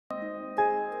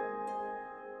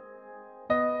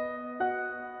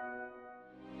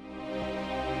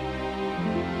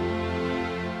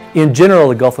In general,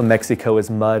 the Gulf of Mexico is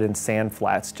mud and sand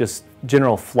flats, just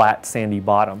general flat sandy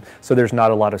bottom. So there's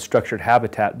not a lot of structured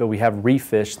habitat, but we have reef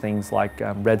fish, things like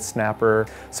red snapper.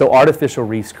 So artificial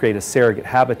reefs create a surrogate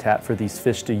habitat for these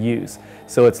fish to use.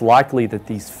 So it's likely that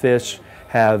these fish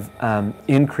have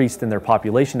increased in their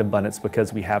population abundance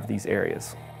because we have these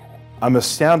areas. I'm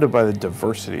astounded by the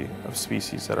diversity of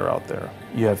species that are out there.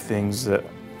 You have things that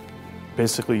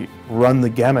basically run the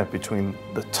gamut between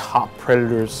the top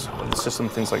predators of the system,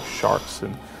 things like sharks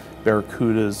and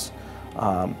barracudas,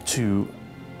 to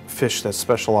fish that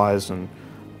specialize in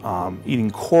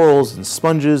eating corals and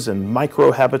sponges and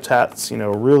microhabitats,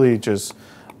 really just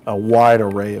a wide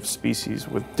array of species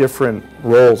with different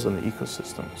roles in the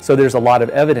ecosystem. So there's a lot of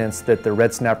evidence that the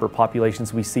red snapper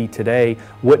populations we see today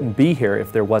wouldn't be here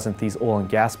if there wasn't these oil and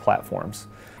gas platforms.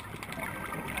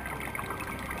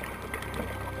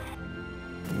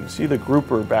 You see the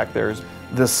grouper back there.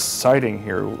 This sighting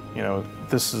here,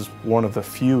 this is one of the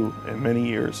few in many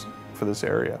years for this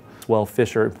area. Well,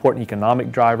 fish are important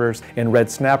economic drivers, and red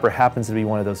snapper happens to be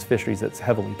one of those fisheries that's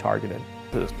heavily targeted.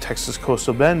 The Texas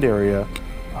coastal bend area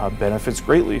benefits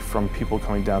greatly from people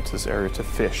coming down to this area to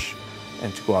fish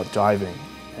and to go out diving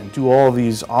and do all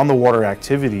these on-the-water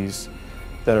activities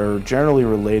that are generally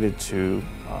related to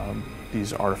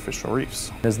these artificial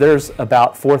reefs. There's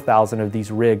about 4,000 of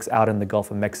these rigs out in the Gulf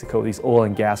of Mexico, these oil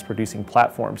and gas producing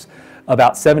platforms.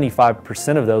 About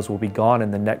 75% of those will be gone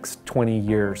in the next 20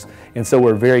 years. And so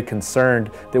we're very concerned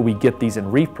that we get these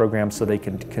in reef programs so they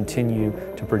can continue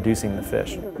to producing the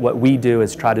fish. What we do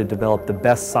is try to develop the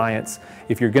best science.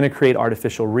 If you're going to create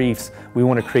artificial reefs, we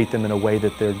want to create them in a way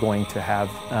that they're going to have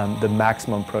the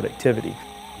maximum productivity.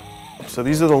 So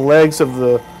these are the legs of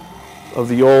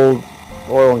the old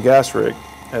oil and gas rig,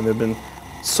 and they've been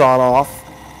sawn off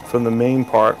from the main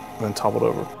part and then toppled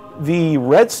over. The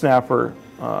red snapper,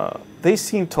 they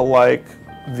seem to like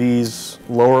these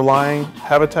lower lying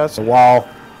habitats. While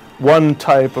one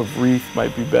type of reef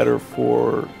might be better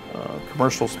for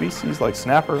commercial species like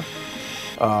snapper,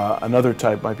 another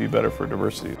type might be better for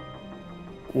diversity.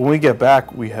 When we get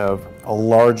back, we have a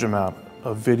large amount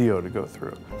of video to go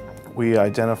through. We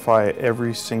identify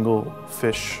every single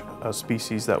fish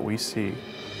species that we see,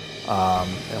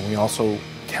 and we also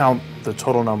count the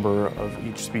total number of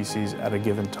each species at a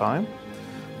given time.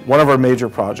 One of our major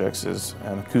projects is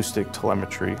an acoustic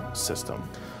telemetry system.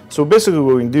 So basically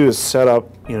what we can do is set up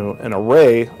an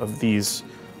array of these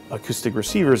acoustic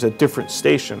receivers at different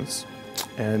stations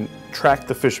and track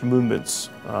the fish movements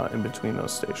in between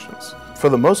those stations. For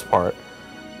the most part,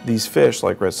 these fish,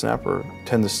 like red snapper,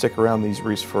 tend to stick around these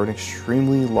reefs for an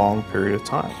extremely long period of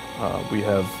time. We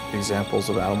have examples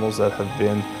of animals that have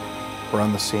been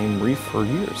around the same reef for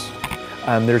years.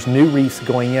 There's new reefs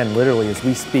going in literally as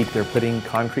we speak. They're putting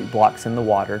concrete blocks in the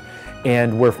water,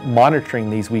 and we're monitoring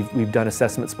these. We've done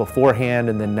assessments beforehand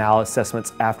and then now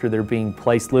assessments after they're being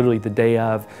placed, literally the day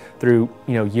of through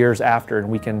years after, and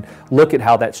we can look at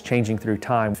how that's changing through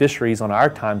time. Fisheries on our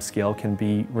time scale can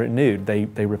be renewed.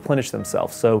 They replenish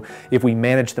themselves. So if we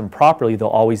manage them properly,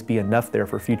 there'll always be enough there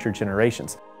for future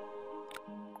generations.